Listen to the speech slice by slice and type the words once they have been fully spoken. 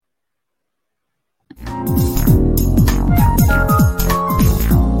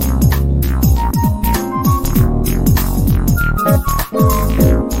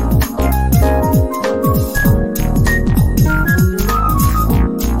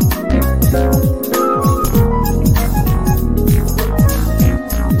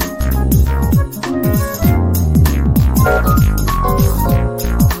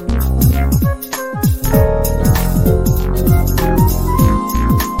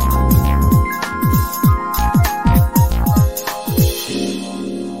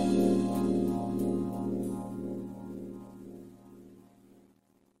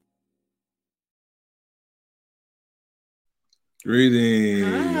Greetings,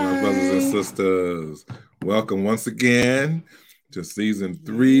 my brothers and sisters. Welcome once again to season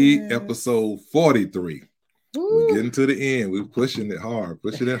 3, episode 43. Woo. We're getting to the end. We're pushing it hard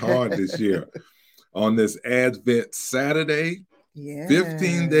this year on this Advent Saturday,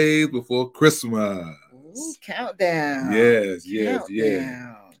 15 days before Christmas. Ooh, countdown. Yes.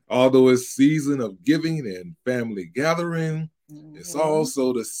 Although it's season of giving and family gathering, it's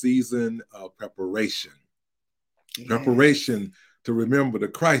also the season of preparation. Yes. Preparation to remember the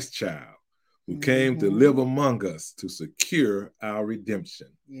Christ child who came to live among us to secure our redemption.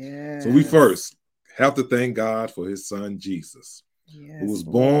 Yes. So we first have to thank God for his son Jesus, who was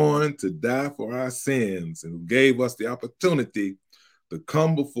born to die for our sins and who gave us the opportunity to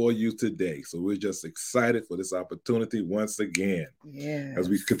come before you today. So we're just excited for this opportunity once again. Yes. As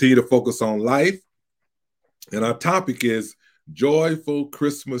we continue to focus on life. And our topic is joyful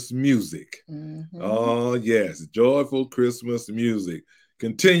Christmas music. Oh, yes, joyful Christmas music.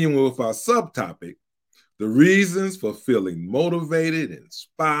 Continuing with our subtopic, the reasons for feeling motivated,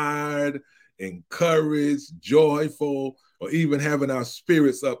 inspired, encouraged, joyful, or even having our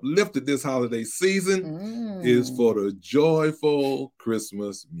spirits uplifted this holiday season is for the joyful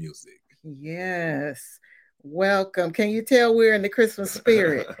Christmas music. Yes. Welcome. Can you tell we're in the Christmas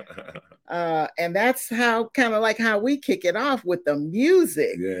spirit? And that's how we kick it off with the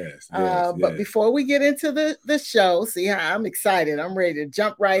music. Yes. But before we get into the show, see how I'm excited. I'm ready to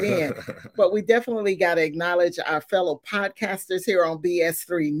jump right in. But we definitely got to acknowledge our fellow podcasters here on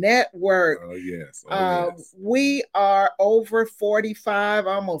BS3 Network. Oh, yes. We are over 45,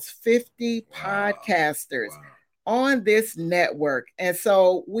 almost 50 podcasters on this network. And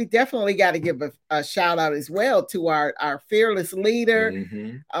so we definitely got to give a shout out as well to our fearless leader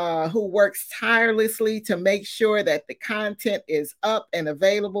who works tirelessly to make sure that the content is up and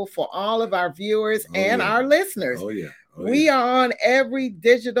available for all of our viewers and our listeners. We are on every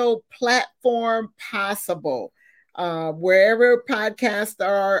digital platform possible. Wherever podcasts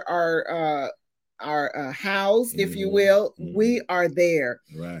are housed, if you will, we are there.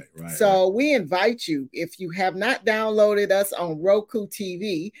 Right. So we invite you, if you have not downloaded us on Roku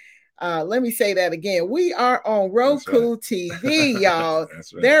TV, let me say that again. We are on Roku TV, y'all.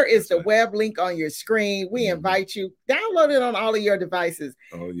 There is the web link on your screen. We invite you, download it on all of your devices.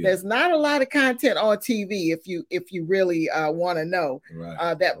 There's not a lot of content on TV if you really want to know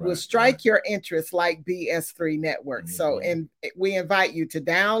that will strike your interest like BS3 Network. So we invite you to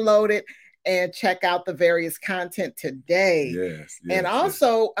download it and check out the various content today. And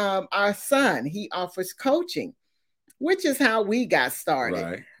also our son, he offers coaching, which is how we got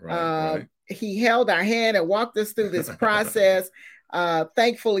started. He held our hand and walked us through this process,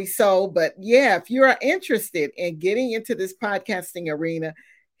 thankfully so. But if you are interested in getting into this podcasting arena,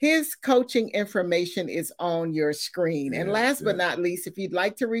 his coaching information is on your screen. And last but not least, if you'd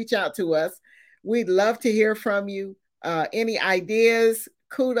like to reach out to us, we'd love to hear from you. Any ideas,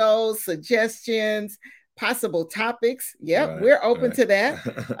 kudos, suggestions, possible topics. We're open to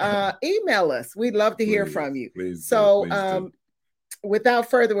that. Email us. We'd love to hear from you. Please Without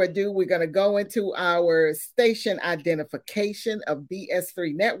further ado, we're going to go into our station identification of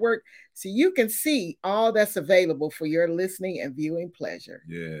BS3 Network so you can see all that's available for your listening and viewing pleasure.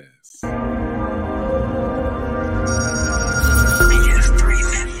 Yes.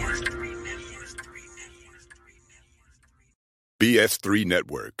 BS3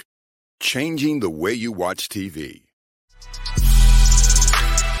 Network, changing the way you watch TV.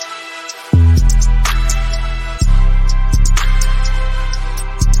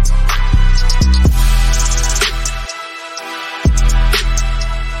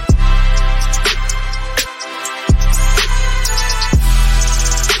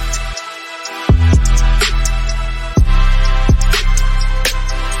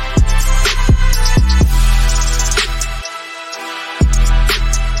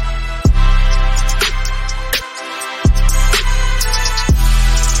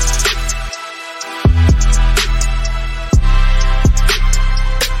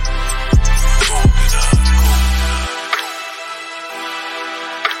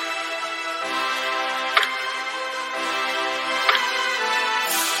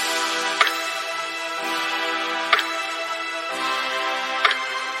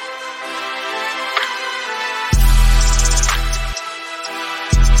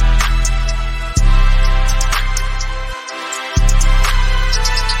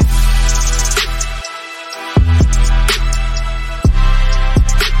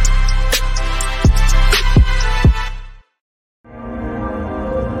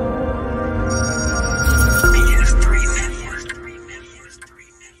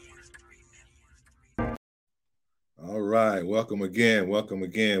 welcome again. Welcome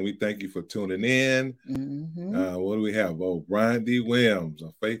again. We thank you for tuning in. What do we have? Oh, Brian D. Williams,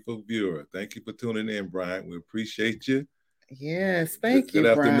 a faithful viewer. Thank you for tuning in, Brian. We appreciate you. Yes, thank you,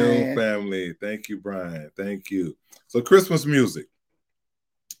 Good afternoon, Brian. family. Thank you, Brian. Thank you. So Christmas music.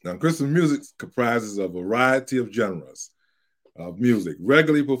 Now, Christmas music comprises a variety of genres of music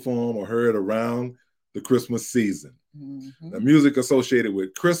regularly performed or heard around the Christmas season. The music associated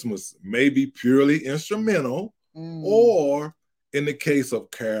with Christmas may be purely instrumental or, in the case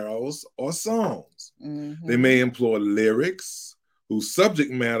of carols or songs, they may employ lyrics whose subject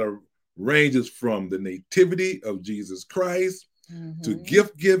matter ranges from the nativity of Jesus Christ to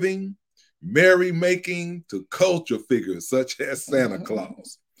gift giving, merrymaking, to culture figures such as Santa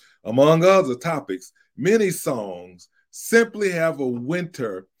Claus. Among other topics, many songs simply have a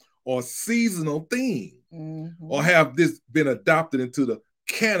winter or seasonal theme, or have this been adopted into the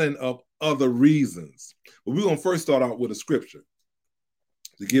canon of other reasons. But we're going to first start out with a scripture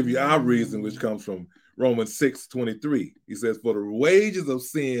to give you our reason, which comes from Romans 6:23. He says, for the wages of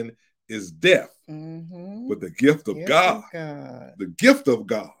sin is death, but the gift of God, the gift of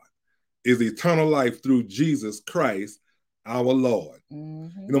God is eternal life through Jesus Christ, our Lord. You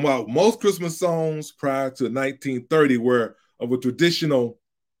know, most Christmas songs prior to 1930 were of a traditional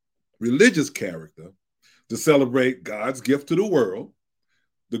religious character to celebrate God's gift to the world.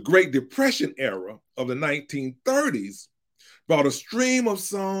 The Great Depression era of the 1930s brought a stream of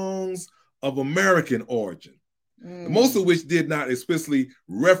songs of American origin, most of which did not explicitly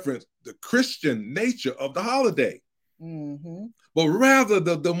reference the Christian nature of the holiday, but rather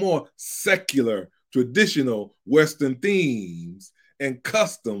the more secular, traditional Western themes and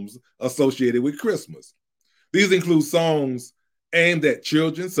customs associated with Christmas. These include songs aimed at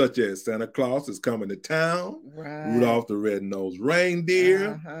children, such as Santa Claus is Coming to Town, Rudolph the Red-Nosed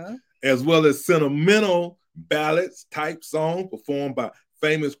Reindeer, as well as sentimental ballads type songs performed by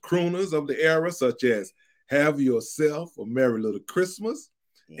famous crooners of the era, such as Have Yourself a Merry Little Christmas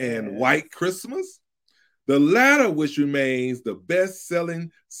and White Christmas. The latter, which remains the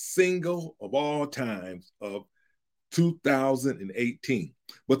best-selling single of all times of 2018.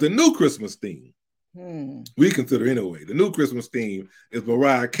 But the new Christmas theme, we consider anyway, the new Christmas theme is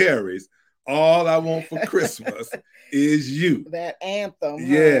Mariah Carey's All I Want for Christmas Is You. That anthem.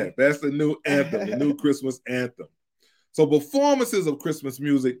 Yeah, that's the new anthem, the new Christmas anthem. So performances of Christmas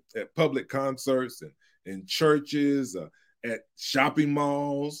music at public concerts and in churches, at shopping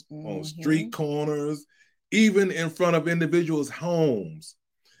malls, on street corners, even in front of individuals' homes,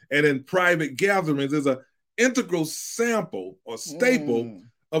 and in private gatherings is an integral sample or staple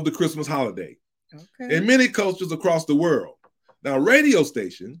of the Christmas holiday. In many cultures across the world. Now, radio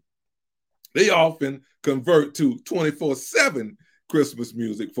stations, they often convert to 24/7 Christmas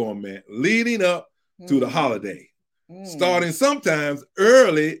music format leading up to the holiday, starting sometimes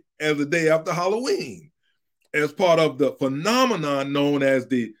early as the day after Halloween, as part of the phenomenon known as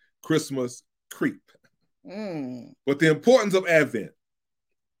the Christmas creep. But the importance of Advent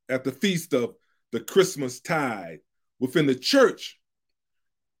at the feast of the Christmas tide within the church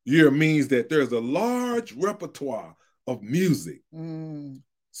year means that there's a large repertoire of music,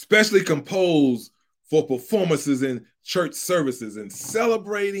 specially composed for performances in church services and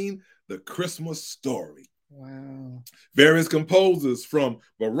celebrating the Christmas story. Wow. Various composers from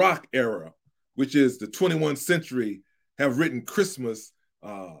Baroque era, which is the 21st century, have written Christmas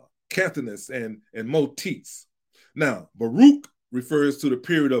cantatas and motifs. Now, Baroque refers to the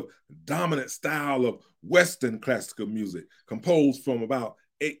period of dominant style of Western classical music, composed from about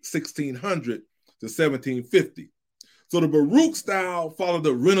 1600 to 1750. So the Baroque style followed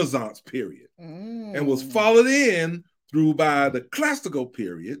the Renaissance period and was followed in through by the classical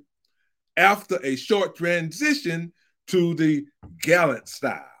period after a short transition to the Gallant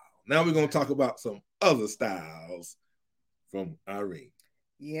style. Now we're going to talk about some other styles from Irene.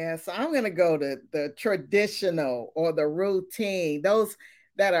 Yeah, so I'm going to go to the traditional or the routine, those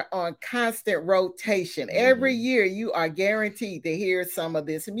that are on constant rotation. Every year you are guaranteed to hear some of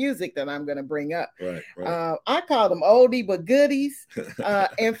this music that I'm going to bring up. Right. I call them oldie but goodies.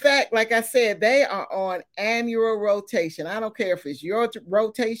 In fact, like I said, they are on annual rotation. I don't care if it's your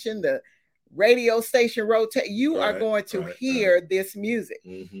rotation, the radio station rotation, you are going to hear this music.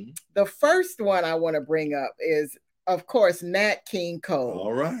 The first one I want to bring up is, of course, Nat King Cole.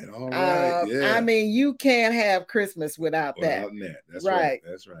 All right. I mean, you can't have Christmas without that. Nat. That's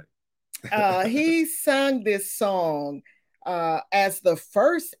right. He sung this song as the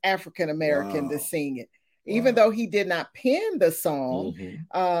first African American to sing it. even though he did not pen the song.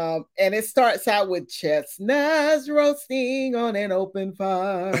 And it starts out with chestnuts roasting on an open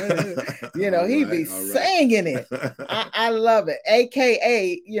fire. He'd be singing it. I love it.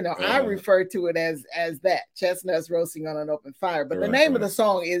 AKA, I refer to it as that, chestnuts roasting on an open fire. But the name of the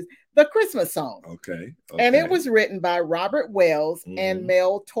song is The Christmas Song. Okay. And it was written by Robert Wells and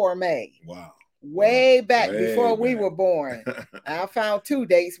Mel Torme. Wow. Way back before we were born. I found 2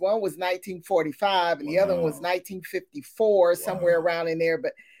 dates. One was 1945 and the other one was 1954, somewhere around in there.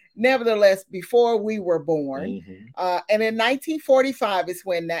 But nevertheless, before we were born. And in 1945 is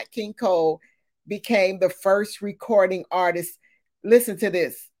when Nat King Cole became the first recording artist. Listen to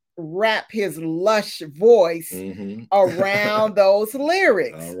this. Wrap his lush voice around those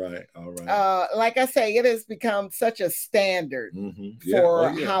lyrics. All right. Like I say, it has become such a standard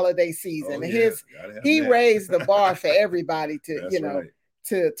for holiday season. He raised the bar for everybody to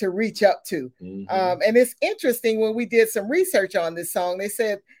to reach up to. And it's interesting, when we did some research on this song, they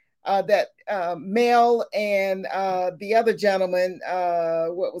said that Mel and the other gentleman,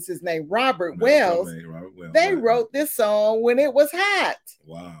 what was his name? Robert Wells. They wrote this song when it was hot.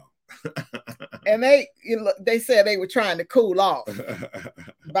 Wow. And they said they were trying to cool off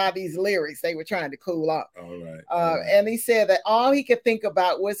by these lyrics. They were trying to cool off. All right. And he said that all he could think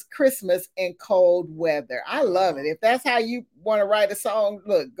about was Christmas and cold weather. I love it. If that's how you want to write a song,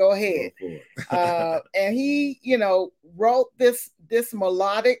 look, go ahead. And he, wrote this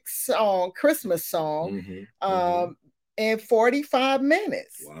melodic song, Christmas song, in 45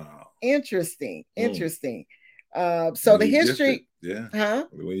 minutes. Wow. Interesting. So the history. Huh?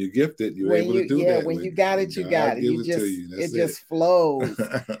 When you gift it, you're able to do that. When you got it, you got it. It just flows.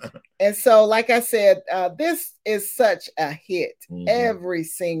 And so, like I said, this is such a hit. Every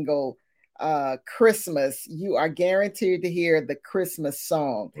single Christmas, you are guaranteed to hear the Christmas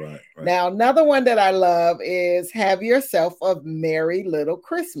song. Right. Now, another one that I love is Have Yourself a Merry Little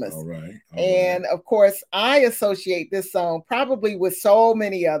Christmas. All right. Of course, I associate this song probably with so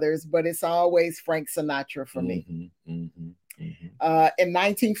many others, but it's always Frank Sinatra for me. In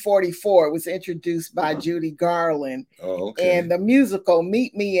 1944, it was introduced by Judy Garland and the musical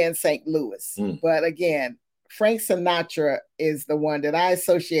Meet Me in St. Louis. But again, Frank Sinatra is the one that I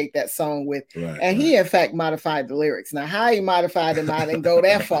associate that song with. And he, in fact, modified the lyrics. Now, how he modified them, I didn't go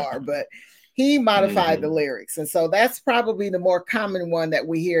that far, but he modified the lyrics. And so that's probably the more common one that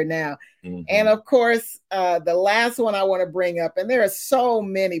we hear now. And of course, the last one I want to bring up, and there are so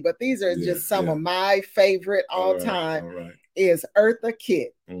many, but these are just some of my favorite all time, is Eartha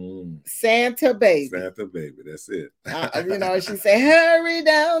Kitt. Santa Baby. Santa Baby, that's it. She said, hurry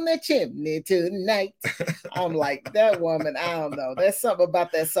down the chimney tonight. I'm like, that woman, I don't know. There's something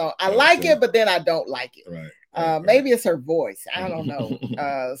about that song. I like it, but then I don't like it. Maybe it's her voice. I don't know.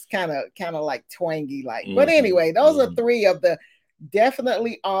 It's kind of like twangy like. But anyway, those are three of the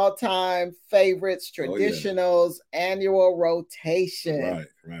definitely all-time favorites, traditionals, annual rotation.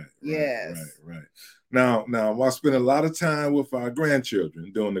 Right. Yes. Right. Now, while spending a lot of time with our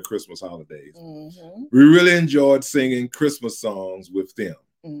grandchildren during the Christmas holidays, we really enjoyed singing Christmas songs with them.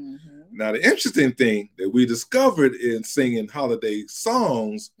 Now, the interesting thing that we discovered in singing holiday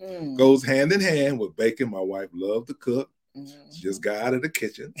songs goes hand in hand with baking. My wife loved to cook. She just got out of the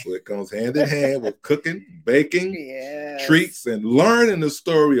kitchen. So it goes hand in hand with cooking, baking, treats, and learning the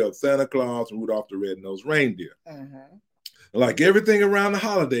story of Santa Claus and Rudolph the Red-Nosed Reindeer. Like everything around the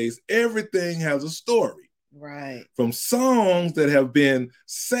holidays, everything has a story. Right. From songs that have been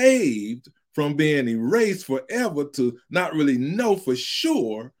saved from being erased forever to not really know for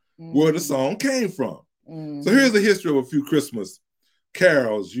sure where the song came from. So here's the history of a few Christmas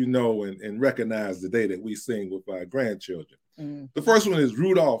carols, and recognize the day that we sing with our grandchildren. The first one is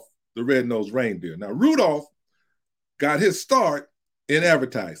Rudolph the Red-Nosed Reindeer. Now, Rudolph got his start in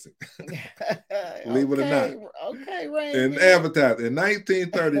advertising. Believe it or not. In advertising. In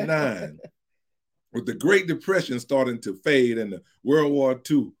 1939, with the Great Depression starting to fade and the World War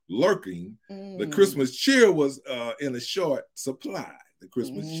II lurking, the Christmas cheer was in a short supply. The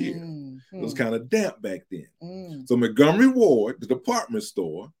Christmas cheer. It was kind of damp back then. So Montgomery Ward, the department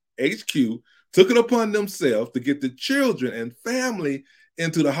store, HQ, took it upon themselves to get the children and family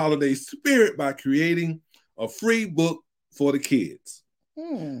into the holiday spirit by creating a free book for the kids.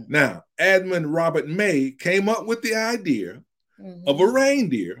 Now, Edmund Robert May came up with the idea of a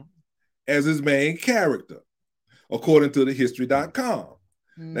reindeer as his main character, according to the history.com.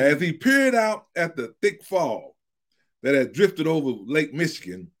 Now, as he peered out at the thick fog that had drifted over Lake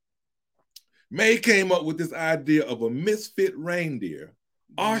Michigan, May came up with this idea of a misfit reindeer,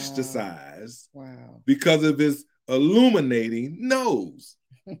 ostracized because of his illuminating nose.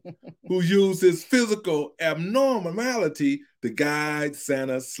 who used his physical abnormality to guide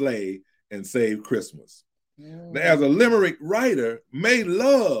Santa's sleigh and save Christmas. Now, as a limerick writer, May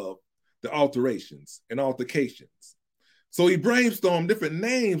loved the alterations and altercations. So he brainstormed different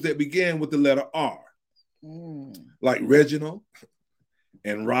names that began with the letter R, like Reginald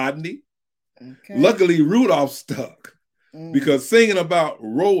and Rodney. Okay. Luckily, Rudolph stuck because singing about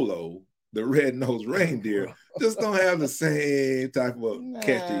Rollo, the red-nosed reindeer, just don't have the same type of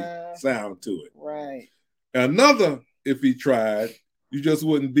catchy sound to it. Right. Another, if he tried, it just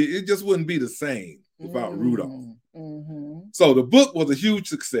wouldn't be the same without Rudolph. So the book was a huge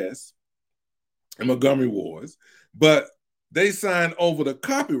success in Montgomery Wars, but they signed over the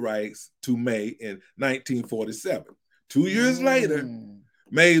copyrights to May in 1947. 2 years later,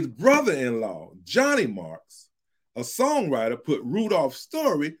 May's brother-in-law, Johnny Marks, a songwriter, put Rudolph's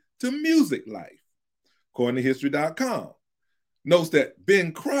story to music life. According to History.com, notes that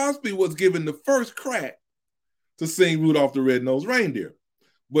Ben Crosby was given the first crack to sing Rudolph the Red-Nosed Reindeer,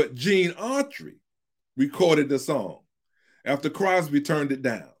 but Gene Autry recorded the song after Crosby turned it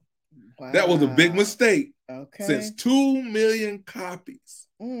down. Wow. That was a big mistake since 2 million copies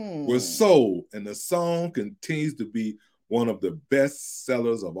were sold, and the song continues to be one of the best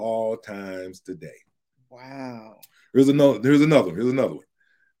sellers of all times today. Wow. Here's another one.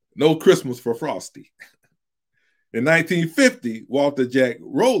 No Christmas for Frosty. In 1950, Walter Jack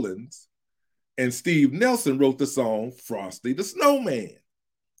Rollins and Steve Nelson wrote the song Frosty the Snowman.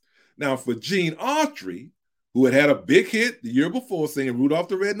 Now, for Gene Autry, who had a big hit the year before singing Rudolph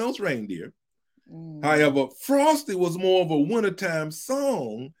the Red-Nosed Reindeer, however, Frosty was more of a wintertime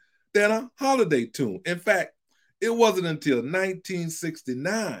song than a holiday tune. In fact, it wasn't until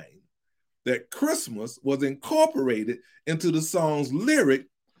 1969 that Christmas was incorporated into the song's lyric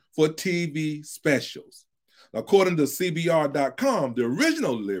for TV specials. According to CBR.com, the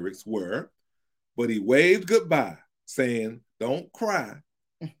original lyrics were, "But he waved goodbye, saying, 'Don't cry,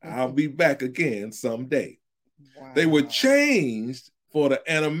 I'll be back again someday.'" Wow. They were changed for the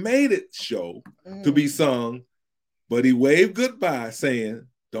animated show to be sung, "But he waved goodbye, saying,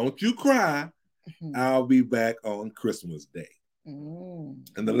 'Don't you cry, I'll be back on Christmas Day.'" And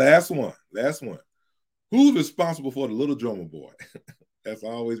the last one. Who's responsible for the Little Drummer Boy? That's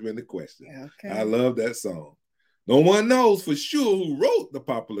always been the question. Okay. I love that song. No one knows for sure who wrote the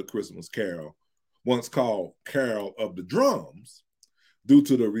popular Christmas carol, once called Carol of the Drums, due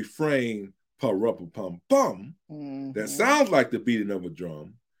to the refrain, "pa-rup-a-pum-pum," that sounds like the beating of a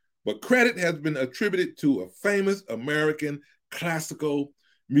drum, but credit has been attributed to a famous American classical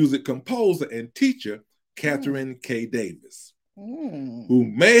music composer and teacher, Catherine K. Davis, who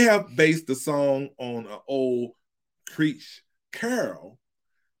may have based the song on an old Creech carol,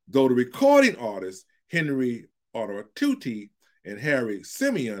 though the recording artists, Henry Artuti and Harry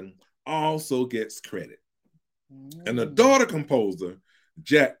Simeon, also gets credit. And the daughter composer,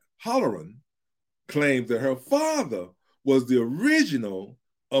 Jack Halloran, claims that her father was the original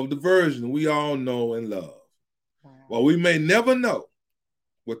of the version we all know and love. While we may never know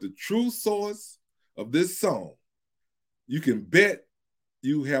what the true source of this song, you can bet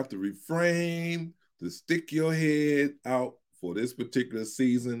you have to refrain to stick your head out for this particular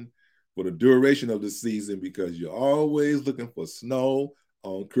season, for the duration of the season, because you're always looking for snow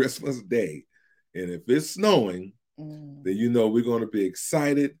on Christmas Day. And if it's snowing, then you know we're going to be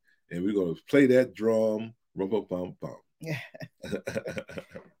excited and we're going to play that drum, rum-pum-pum-pum.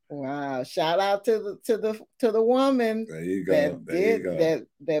 Wow! Shout out to the woman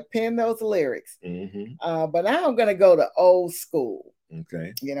that penned those lyrics. But now I'm going to go to old school.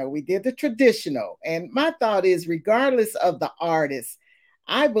 Okay. You know, we did the traditional, and my thought is, regardless of the artist,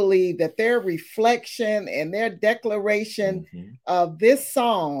 I believe that their reflection and their declaration of this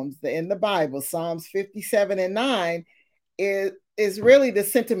Psalms in the Bible, Psalms 57 and 9, is really the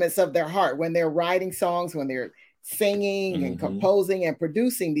sentiments of their heart when they're writing songs, when they're singing and composing and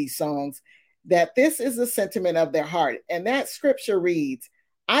producing these songs, that this is a sentiment of their heart. And that scripture reads,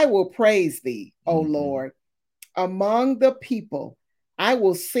 "I will praise thee, O Lord, among the people. I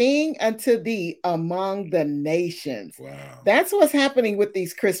will sing unto thee among the nations." Wow. That's what's happening with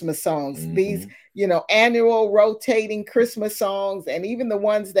these Christmas songs, these, annual rotating Christmas songs, and even the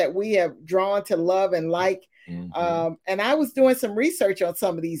ones that we have drawn to love and like. And I was doing some research on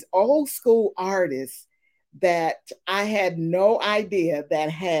some of these old school artists that I had no idea that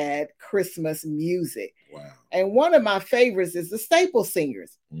had Christmas music. Wow. And one of my favorites is the Staple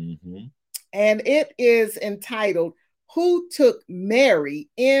Singers. And it is entitled, "Who Took Mary,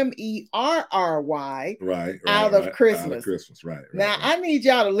 Merry, out of Christmas?" Out of Christmas, right. Now, I need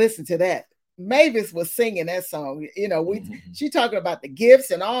y'all to listen to that. Mavis was singing that song. You know, she talking about the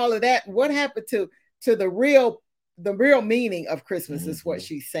gifts and all of that. What happened to the real meaning of Christmas is what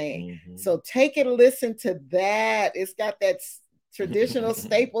she's saying. So take it, listen to that. It's got that traditional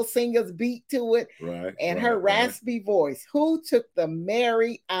staple singers beat to it, right? And her raspy voice. Who took the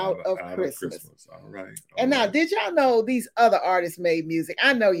Mary out of Christmas? All right. And now, did y'all know these other artists made music?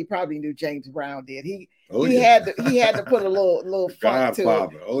 I know you probably knew James Brown did. He had to put a little funk to it.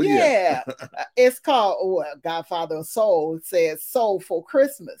 Oh yeah. It's called Godfather of Soul. It says Soulful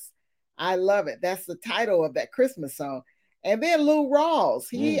Christmas. I love it. That's the title of that Christmas song. And then Lou Rawls,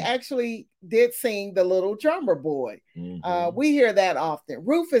 he actually did sing The Little Drummer Boy. We hear that often.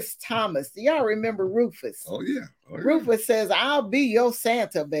 Rufus Thomas, do y'all remember Rufus? Oh yeah. Rufus says, "I'll be your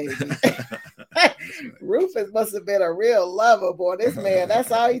Santa, baby." Right. Rufus must have been a real lover, boy. This man,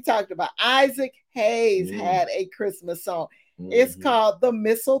 that's all he talked about. Isaac Hayes had a Christmas song. It's called The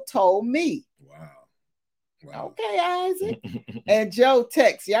Mistletoe Me. Wow. Okay, Isaac. And Joe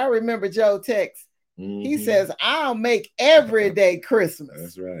Tex, y'all remember Joe Tex? He says, "I'll make every day Christmas."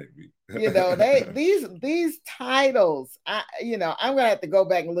 That's right. You know, these titles, I'm gonna have to go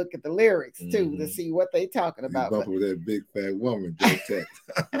back and look at the lyrics too to see what they talking about. Bumping with that big fat woman, Joe Tex.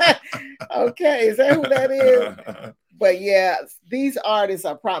 Okay, is that who that is? But yeah, these artists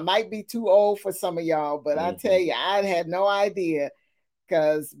might be too old for some of y'all, but I tell you, I had no idea.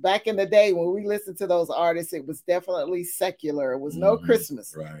 Because back in the day when we listened to those artists, it was definitely secular. It was no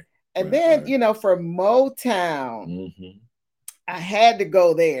Christmas. Right. And then, for Motown, I had to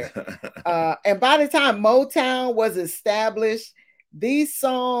go there. And by the time Motown was established, these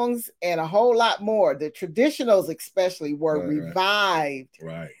songs and a whole lot more, the traditionals especially, were revived.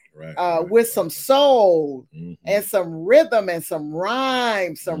 With some soul and some rhythm and some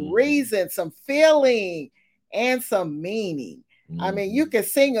rhyme, some reason, some feeling, and some meaning. I mean, you can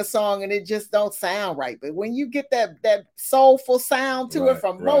sing a song and it just don't sound right. But when you get that soulful sound to it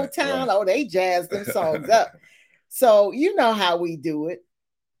from Motown, they jazz them songs up. So you know how we do it.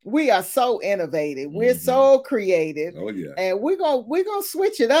 We are so innovative. We're so creative. Oh yeah. And we're gonna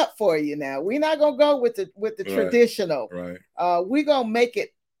switch it up for you now. We're not gonna go with the traditional. Right. We're gonna make it,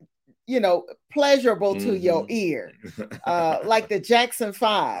 pleasurable to your ear, like the Jackson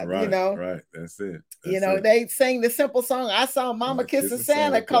 5. Right. That's it. They sang the simple song, "I Saw Mama Kissing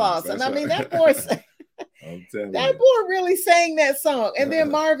Santa Claus," and I mean that boy. That boy really sang that song. And then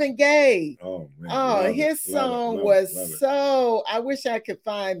Marvin Gaye. Oh man. His song was so. I wish I could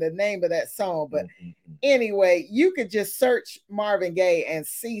find the name of that song, but anyway, you could just search Marvin Gaye and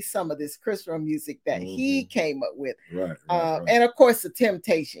see some of this Christmas music that he came up with. Right. And of course, the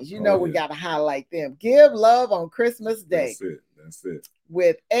Temptations. We got to highlight them. "Give Love on Christmas Day." That's it.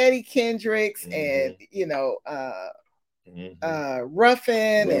 With Eddie Kendricks and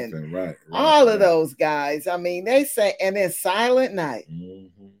Ruffin and all of those guys. I mean, they say, and then Silent Night,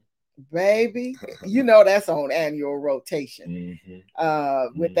 baby, that's on annual rotation.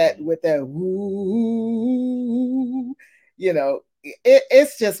 With that woo,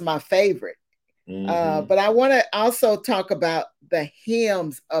 it's just my favorite. But I want to also talk about the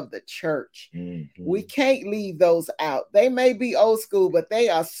hymns of the church. We can't leave those out. They may be old school, but they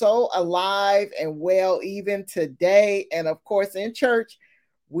are so alive and well even today. And of course, in church,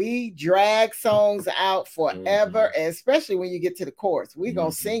 we drag songs out forever, especially when you get to the chorus. We're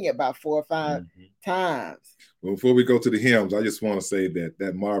going to sing it about 4 or 5 times. Well, before we go to the hymns, I just want to say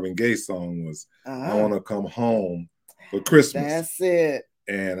that Marvin Gaye song was "I Want to Come Home for Christmas." That's it.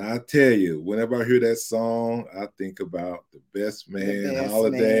 And I tell you, whenever I hear that song, I think about the best man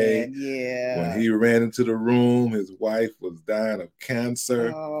holiday. When he ran into the room, his wife was dying of cancer.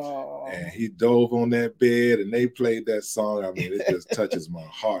 And he dove on that bed and they played that song. I mean, it just touches my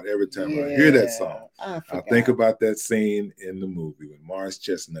heart every time I hear that song. I think about that scene in the movie when Morris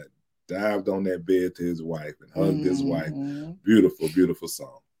Chestnut dived on that bed to his wife and hugged his wife. Beautiful, beautiful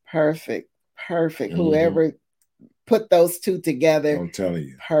song. Perfect. Whoever put those two together, I'm telling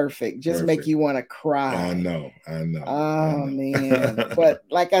you, perfect. Just make you want to cry. I know. Oh man. But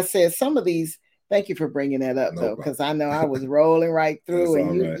like I said, some of these, thank you for bringing that up though, because I know I was rolling right through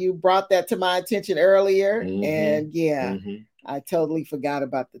and you brought that to my attention earlier. And I totally forgot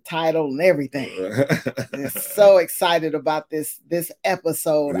about the title and everything. I'm so excited about this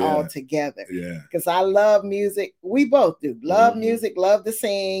episode altogether. Because I love music. We both do. Love music, love to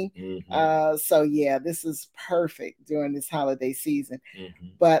sing. So this is perfect during this holiday season.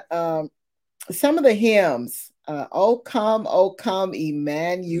 But some of the hymns, O come,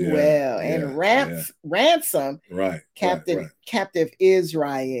 Emmanuel, and ransom, captive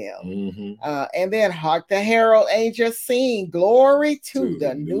Israel. And then hark the herald angels sing, glory to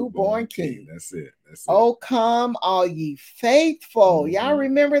the newborn King. That's it. Oh, come, all ye faithful. Y'all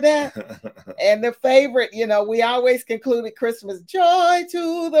remember that? And the favorite, we always concluded Christmas, joy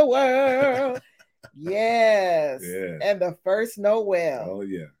to the world. Yes. And the first Noel. Oh,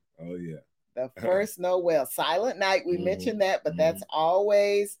 yeah. The first Noel. Silent Night, we mentioned that, but that's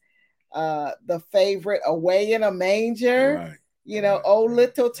always the favorite. Away in a Manger. Oh,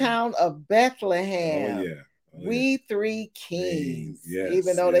 little town of Bethlehem. Oh, yeah. We Three Kings.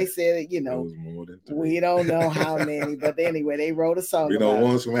 Even though they said, we don't know how many, but anyway, they wrote a song. We know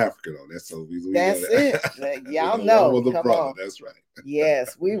one's from Africa, though. That's it. Y'all know. Come on. That's right.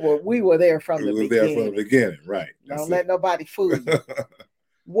 Yes, we were there from the beginning. Right. Don't let nobody fool you.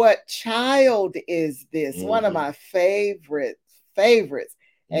 What child is this? One of my favorites.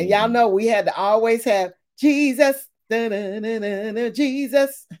 And y'all know we had to always have Jesus.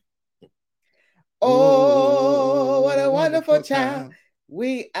 Jesus. Oh, what a wonderful child.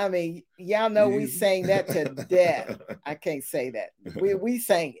 Y'all know we sang that to death. I can't say that. We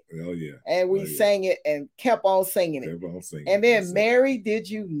sang it. Oh, yeah. And we sang it and kept on singing it. And then Mary, Did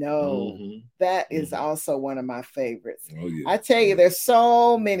You Know? That is also one of my favorites. Oh, yeah. I tell you, there's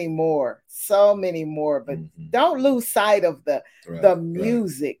so many more, but don't lose sight of the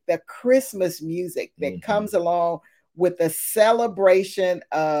music, the Christmas music that comes along with the celebration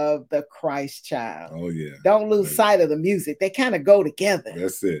of the Christ child. Oh, yeah. Don't lose sight of the music. They kind of go together.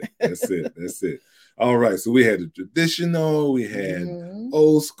 That's it. All right. So we had the traditional, we had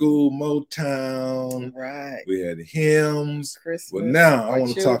old school Motown. Right. We had hymns. Christmas. Well, now I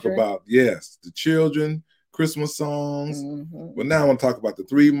want to talk about, the children, Christmas songs. Well, now I want to talk about the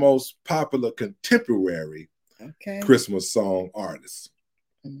three most popular contemporary Christmas song artists.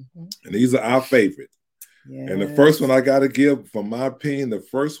 And these are our favorite. Yes. And the first one I got to give, from my opinion, the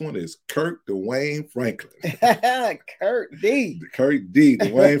first one is Kirk Dwayne Franklin. Kirk D.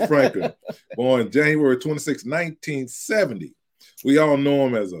 Dwayne Franklin. Born January 26, 1970. We all know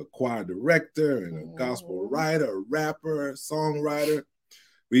him as a choir director and a gospel writer, a rapper, songwriter.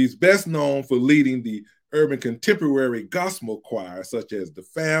 He's best known for leading the urban contemporary gospel choir, such as The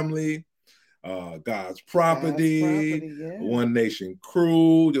Family, God's Property, One Nation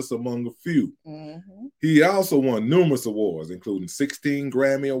Crew, just among a few. He also won numerous awards, including 16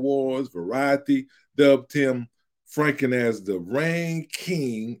 Grammy Awards. Variety dubbed him Franklin as the reigning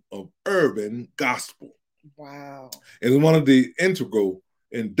king of urban gospel. Wow. And one of the integral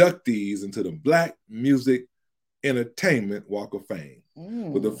inductees into the Black Music Entertainment Walk of Fame.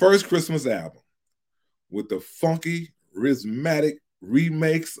 With the first Christmas album, with the funky, rhythmic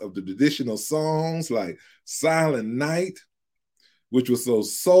remakes of the traditional songs like Silent Night, which was so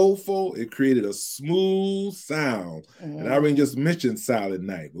soulful, it created a smooth sound. And I already just mentioned Silent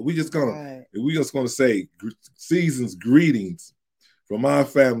Night, but we're just gonna say season's greetings from our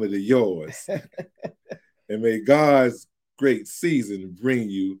family to yours. And may God's great season bring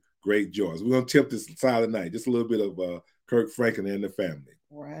you great joys. We're gonna tip this Silent Night, just a little bit of Kirk Franklin and the Family.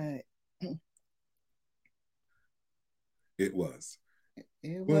 Right. It was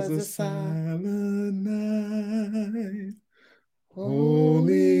a silent night,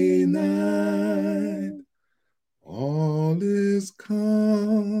 holy night, all is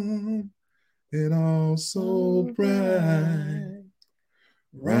calm and all so bright,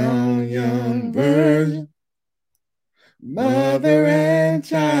 round young virgin, mother and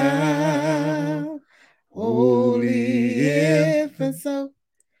child, holy infant, so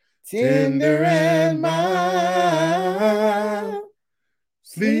tender and mild,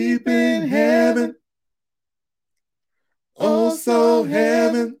 sleep in heaven, oh so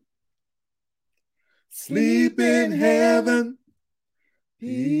heaven, sleep in heaven,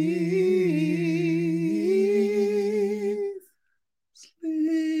 peace,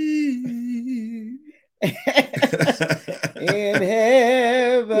 sleep in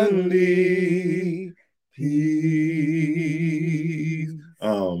heavenly peace.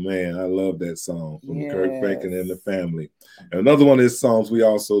 Oh man, I love that song from Kirk Franklin and the Family. And another one of his songs we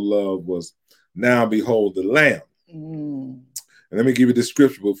also love was Now Behold the Lamb. And let me give you the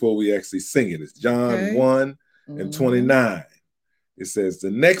scripture before we actually sing it. It's John 1 and 29. It says,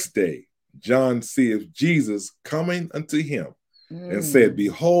 the next day, John seeth Jesus coming unto him and said,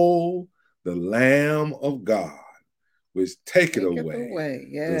 behold, the Lamb of God, which taketh away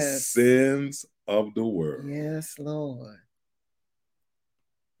the sins of the world. Yes, Lord.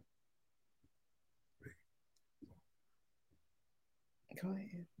 Go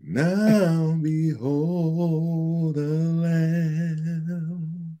ahead. Now behold the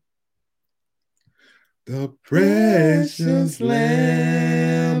Lamb, the precious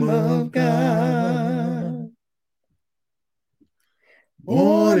Lamb of God,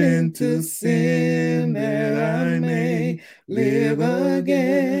 born into sin that I may live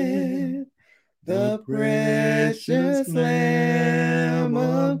again. The precious Lamb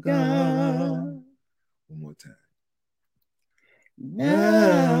of God. One more time.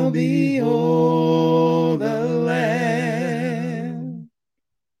 Now behold the Lamb,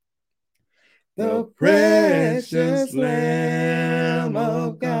 the precious Lamb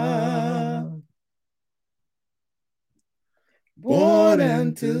of God, born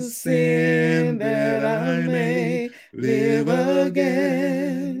unto sin that I may live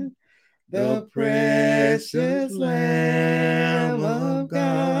again. The precious Lamb of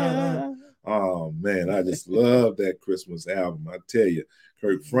God. Oh man, I just love that Christmas album. I tell you,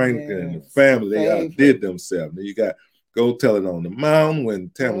 Kirk Franklin and the family, they outdid themselves. Now you got Go Tell It on the Mountain when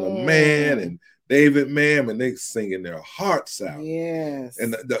Tamla Mann and David Mann, and they singing their hearts out. Yes.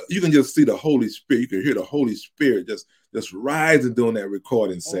 And you can just see the Holy Spirit. You can hear the Holy Spirit just rising during that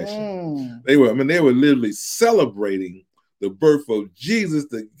recording session. They were literally celebrating the birth of Jesus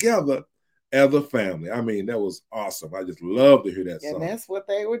together as a family. I mean, that was awesome. I just love to hear that song. And that's what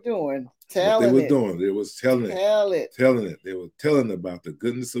they were doing. They were telling it. They were telling about the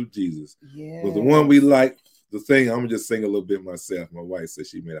goodness of Jesus. Yeah. But the one we like, the thing, I'm just sing a little bit myself. My wife said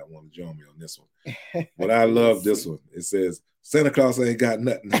she may not want to join me on this one. But I love this one. It says, Santa Claus ain't got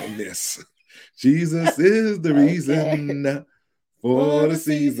nothing on this. Jesus is the reason for the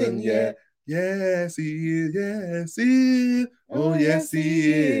season, yeah. Yes, he is. Yes, he is. Oh, yes,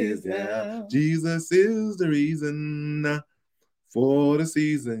 he is. Yeah. Jesus is the reason for the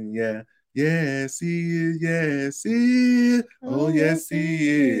season. Yeah. Yes, he is. Yes, he is. Oh, yes, he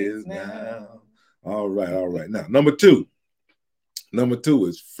is now. All right. Now, number two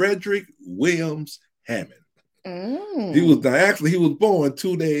is Frederick Williams Hammond. He was born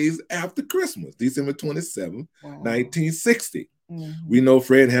 2 days after Christmas, December 27th, 1960. We know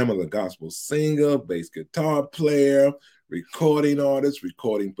Fred Hammond, a gospel singer, bass guitar player, recording artist,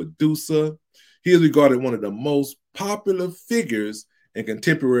 recording producer. He is regarded one of the most popular figures in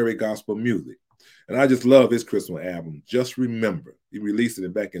contemporary gospel music. And I just love his Christmas album, Just Remember. He released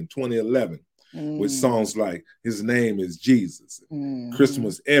it back in 2011 with songs like His Name is Jesus,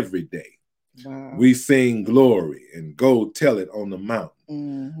 Christmas Every Day. Wow. We Sing Glory and Go Tell It on the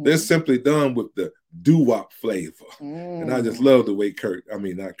Mountain. They're simply done with the doo-wop flavor. And I just love the way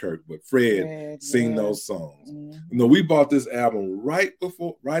Fred sing those songs. You know, we bought this album right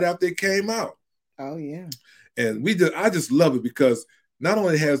after it came out. Oh, yeah. And I just love it because not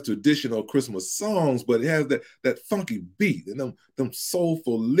only has traditional Christmas songs, but it has that funky beat and them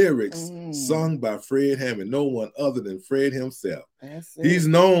soulful lyrics sung by Fred Hammond, no one other than Fred himself. He's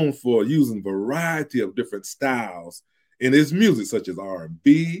known for using variety of different styles in his music, such as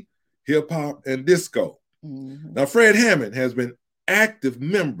R&B, hip-hop, and disco. Now, Fred Hammond has been active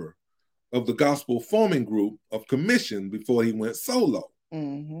member of the gospel forming group of Commission before he went solo.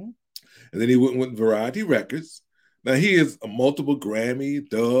 And then he went with Variety Records. Now, he is a multiple Grammy,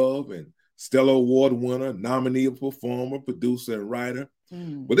 Dove, and Stellar Award winner, nominee performer, producer, and writer.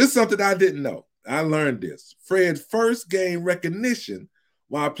 But this is something I didn't know. I learned this. Fred first gained recognition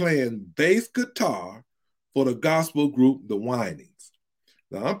while playing bass guitar for the gospel group The Winans.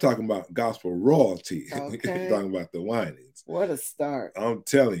 Now, I'm talking about gospel royalty. I'm talking about The Winans. What a start. I'm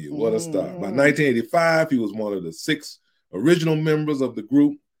telling you, what a start. By 1985, he was one of the 6 original members of the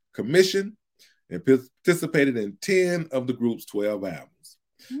group Commission and participated in 10 of the group's 12 albums.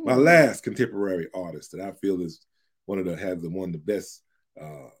 My last contemporary artist that I feel is one of the best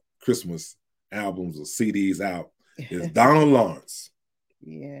Christmas albums or CDs out is Donald Lawrence.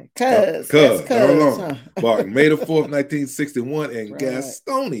 Yeah, Donald Lawrence, born May the 4th, 1961 in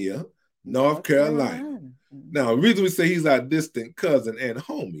Gastonia, North Carolina. Now, the reason we say he's our distant cousin and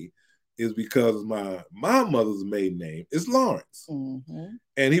homie is because my mother's maiden name is Lawrence.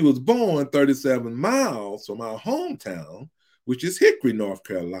 And he was born 37 miles from our hometown, which is Hickory, North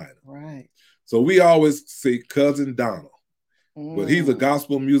Carolina. Right. So we always say Cousin Donald. But he's a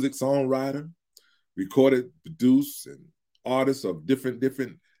gospel music songwriter, recorded, produced, and artist of different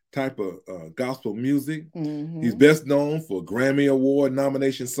type of gospel music. He's best known for Grammy Award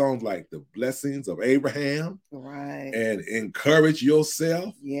nomination songs like The Blessings of Abraham and Encourage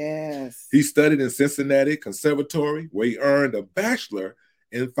Yourself. Yes. He studied in Cincinnati Conservatory, where he earned a Bachelor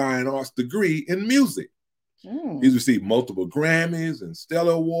in Fine Arts degree in music. He's received multiple Grammys and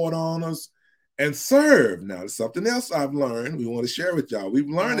Stellar Award honors and serve. Now, something else I've learned we want to share with y'all. We've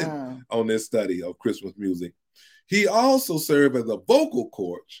learned it on this study of Christmas music. He also served as a vocal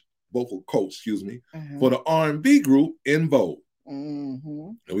coach, for the R&B group En Vogue.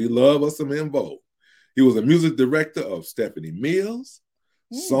 And we love us some En Vogue. He was a music director of Stephanie Mills,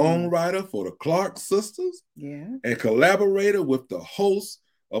 songwriter for the Clark Sisters, and collaborator with the host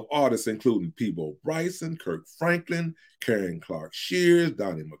of artists including Peabo Bryson, Kirk Franklin, Karen Clark Shears,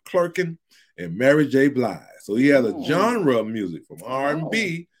 Donnie McClurkin, and Mary J. Blige. So he has a genre of music from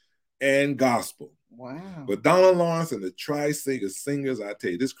R&B and gospel. Wow. But Donald Lawrence and the Tri-Singers, I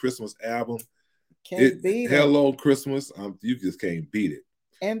tell you, this Christmas album, can't beat it. Hello Christmas, you just can't beat it.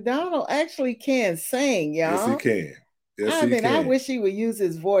 And Donald actually can sing, y'all. Yes, he can. Yes, he can. I wish he would use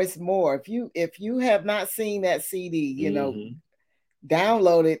his voice more. If you have not seen that CD, you know,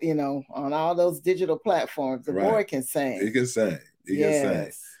 download it, you know, on all those digital platforms. The boy can sing. He can sing. He can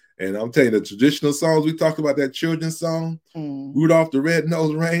sing. And I'm telling you, the traditional songs, we talked about that children's song, Rudolph the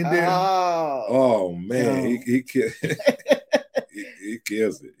Red-Nosed Reindeer. Oh man, he kills it. He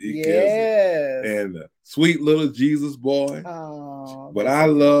kills it. He kills it. And Sweet Little Jesus Boy. But I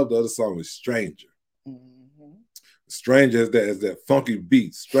love the other song is Stranger. Stranger is that funky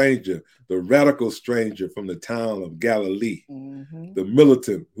beat. Stranger, the radical stranger from the town of Galilee. The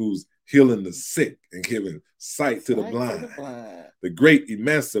militant who's healing the sick and giving sight to the blind. The great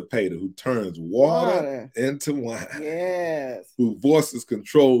emancipator who turns water into wine. Who voices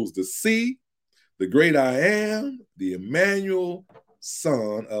controls the sea. The great I am, the Emmanuel,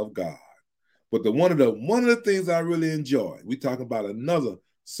 Son of God. But one of the things I really enjoy, we talk about another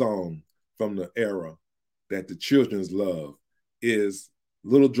song from the era that the children's love, is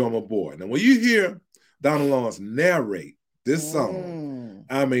Little Drummer Boy. Now, when you hear Donald Lawrence narrate this song,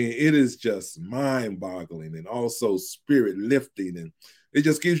 I mean, it is just mind-boggling and also spirit-lifting, and it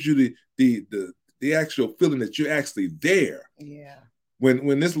just gives you the actual feeling that you're actually there.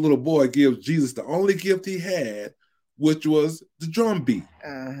 When this little boy gives Jesus the only gift he had, which was the drum beat.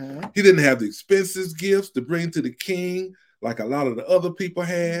 He didn't have the expensive gifts to bring to the king like a lot of the other people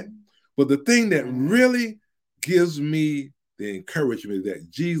had. But the thing that really gives me the encouragement is that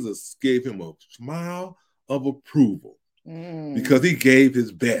Jesus gave him a smile of approval because he gave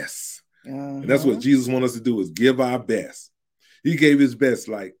his best. And that's what Jesus wants us to do, is give our best. He gave his best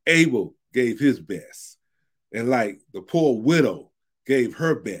like Abel gave his best. And like the poor widow gave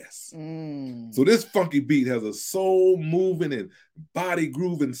her best. So this funky beat has a soul moving and body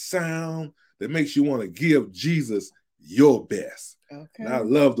grooving sound that makes you want to give Jesus your best. And I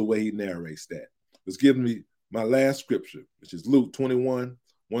love the way he narrates that. It's giving me my last scripture, which is Luke 21,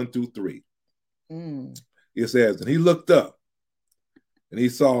 1-3. It says, and he looked up and he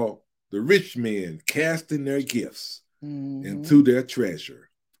saw the rich men casting their gifts into their treasure.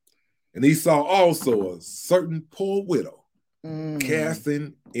 And he saw also a certain poor widow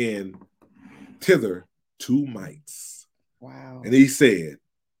casting in thither 2 mites. Wow. And he said,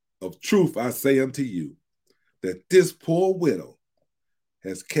 of truth I say unto you, that this poor widow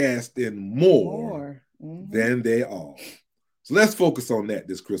has cast in more than they all. So let's focus on that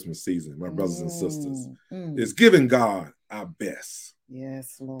this Christmas season, my brothers and sisters. It's giving God our best.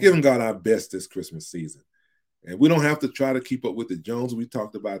 Yes, Lord. Giving God our best this Christmas season. And we don't have to try to keep up with the Joneses. We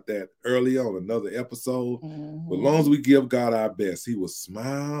talked about that earlier on another episode. But as long as we give God our best, he will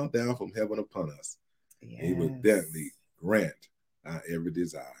smile down from heaven upon us. He will definitely grant our every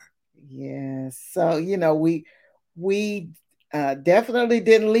desire. Yes. So, you know, we definitely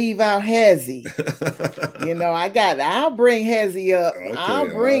didn't leave out Hezzy. You know, I'll bring Hezzy up. Okay, I'll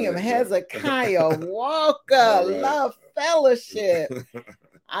bring him. Hezekiah Walker, Love Fellowship.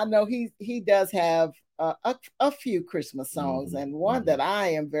 I know he does have a few Christmas songs, and one that I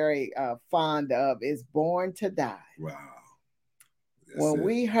am very fond of is Born to Die. Wow. When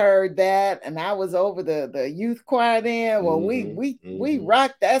we heard that, and I was over the youth choir then, we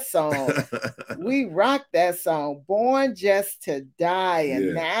rocked that song. We rocked that song, Born Just to Die,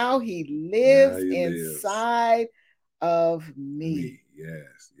 and now he lives inside of me.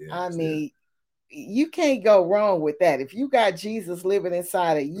 Yes. I mean, you can't go wrong with that. If you got Jesus living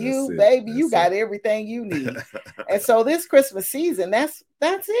inside of you, baby, you got everything you need. And so this Christmas season, that's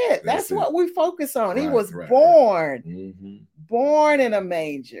it. That's what we focus on. He was born. Born in a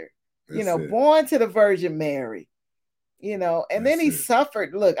manger, born to the Virgin Mary, and then he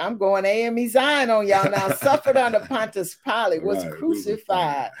suffered. Look, I'm going AME Zion on y'all now. Suffered under Pontius Pilate, was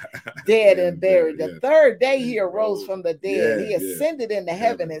crucified, dead and buried. The third day he arose from the dead. He ascended into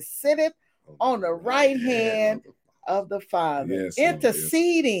heaven and sitteth on the right hand of the Father,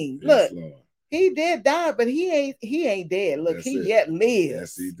 interceding. Look, He did die, but he ain't dead. Look, he yet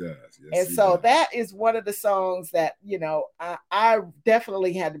lives. Yes, he does. Yes, and so that is one of the songs that, you know, I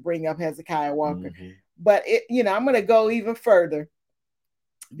definitely had to bring up Hezekiah Walker. Mm-hmm. But I'm going to go even further,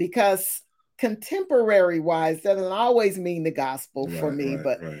 because contemporary wise doesn't always mean the gospel for me,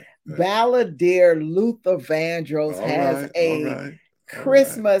 but Balladeer Luther Vandross has a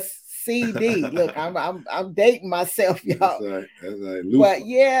Christmas CD. Look, I'm dating myself, y'all. That's right. But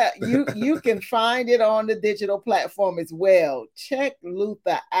yeah, you can find it on the digital platform as well. Check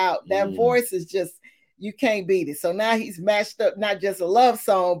Luther out. That voice is just, you can't beat it. So now he's matched up not just a love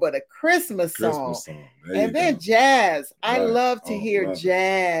song, but a Christmas song. And then jazz. I love to hear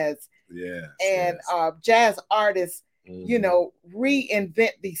jazz. Yeah. And jazz artists, you know,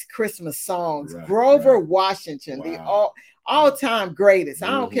 reinvent these Christmas songs. Grover Washington, the all-time greatest.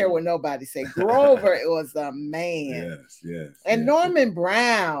 I don't care what nobody say. Grover was a man. Yes. And Norman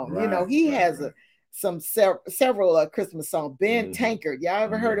Brown, you know, he has several Christmas songs. Ben Tankard, y'all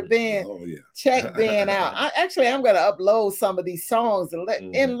ever heard of Ben? Oh yeah. Check Ben out. I'm going to upload some of these songs and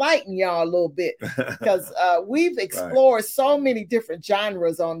enlighten y'all a little bit, because we've explored so many different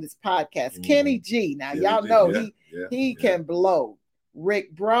genres on this podcast. Kenny G, now y'all know he can blow.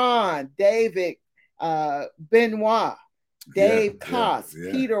 Rick Braun, David Benoit, Dave Koss,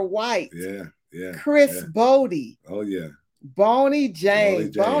 Peter White, Chris Bodie. Oh yeah. Boney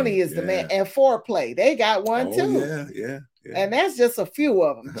James. Boney is the man. And Foreplay, they got one too. Yeah. And that's just a few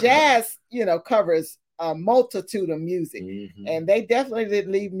of them. Jazz, you know, covers a multitude of music, and they definitely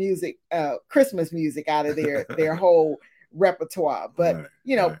didn't leave music, Christmas music, out of their whole repertoire. But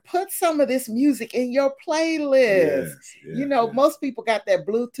you know, put some of this music in your playlist. You know, most people got that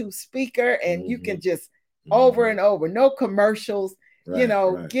Bluetooth speaker, and you can just over and over, no commercials.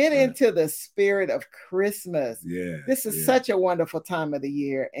 Get into the spirit of Christmas. This is such a wonderful time of the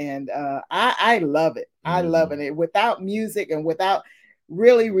year, and I love it. I love it. Without music and without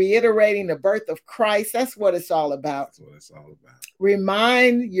really reiterating the birth of Christ, that's what it's all about.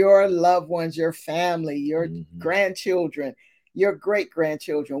 Remind your loved ones, your family, your grandchildren, your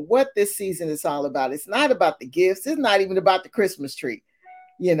great-grandchildren, what this season is all about. It's not about the gifts. It's not even about the Christmas tree.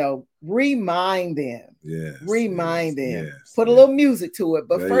 You know, remind them. Remind them. Put a little music to it.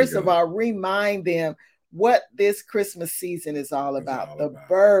 But first of all, remind them what this Christmas season is all about. The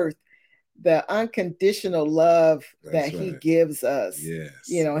birth, the unconditional love that he gives us.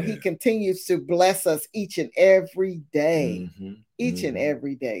 He continues to bless us each and every day. Each and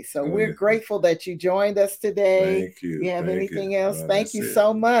every day. So we're grateful that you joined us today. Thank you. You have anything else? Thank you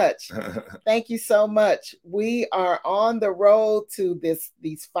so much. Thank you so much. We are on the road to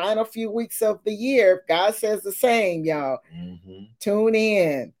these final few weeks of the year. God says the same, y'all. Tune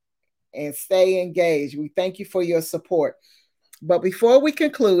in and stay engaged. We thank you for your support. But before we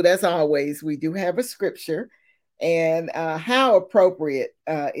conclude, as always, we do have a scripture. And how appropriate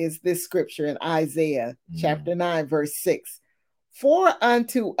is this scripture in Isaiah chapter 9, verse 6? For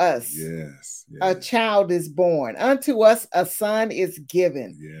unto us a child is born, unto us a son is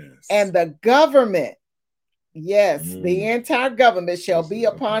given, and the government, the entire government shall be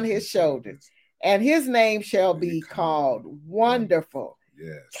upon his shoulders, and his name shall be called Wonderful,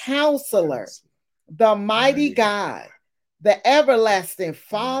 Counselor, the Mighty God, the Everlasting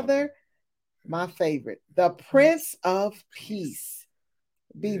Father, my favorite, the Prince of Peace.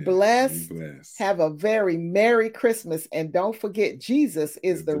 Be blessed. Have a very Merry Christmas. And don't forget, Jesus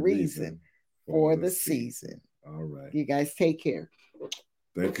is the reason for the season. All right. You guys take care.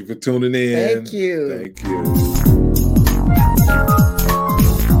 Thank you for tuning in. Thank you. Thank you.